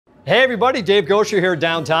Hey everybody, Dave Goucher here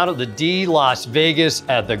downtown at the D, Las Vegas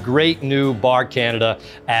at the great new Bar Canada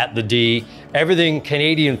at the D. Everything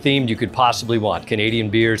Canadian themed you could possibly want.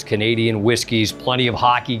 Canadian beers, Canadian whiskeys, plenty of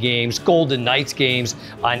hockey games, Golden Knights games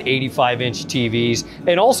on 85-inch TVs,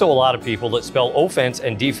 and also a lot of people that spell offense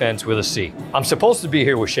and defense with a C. I'm supposed to be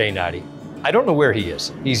here with Shane Hnidy. I don't know where he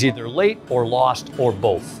is. He's either late or lost or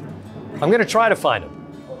both. I'm gonna try to find him.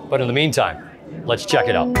 But in the meantime, let's check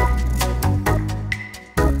it out.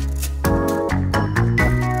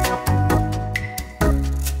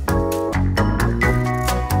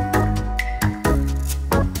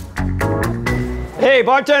 Hey,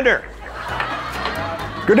 bartender.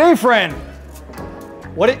 Good day, friend.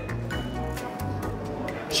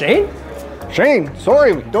 Shane? Shane,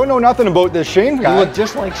 sorry, don't know nothing about this Shane guy. You look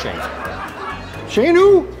just like Shane. Shane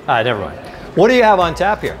who? Never mind. What do you have on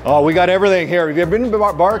tap here? Oh, we got everything here. Have you been to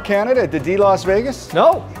Bar Canada at the D Las Vegas?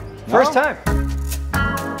 No, first time.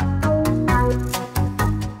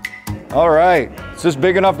 All right. Is this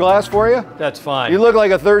big enough glass for you? That's fine. You look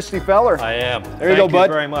like a thirsty feller. I am. There you go, bud. Thank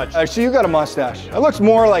you very much. I see you got a mustache. It looks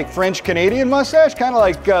more like French-Canadian mustache, kind of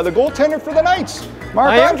like the goaltender for the Knights,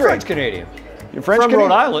 Marc I am Andre. French-Canadian. You're French-Canadian? From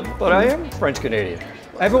Rhode Island, but I am French-Canadian.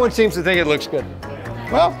 Everyone seems to think it looks good.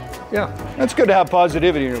 Well, yeah. That's good to have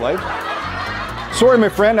positivity in your life. Sorry, my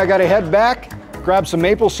friend, I got to head back, grab some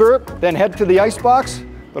maple syrup, then head to the icebox,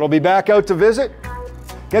 but I'll be back out to visit.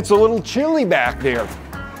 Gets a little chilly back there.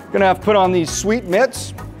 Gonna have to put on these sweet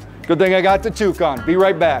mitts. Good thing I got the toque on. Be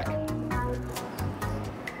right back.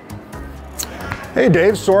 Hey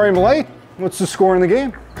Dave, sorry I'm late. What's the score in the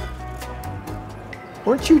game?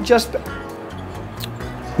 Weren't you just...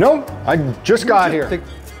 No, I just got here.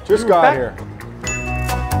 Just got here.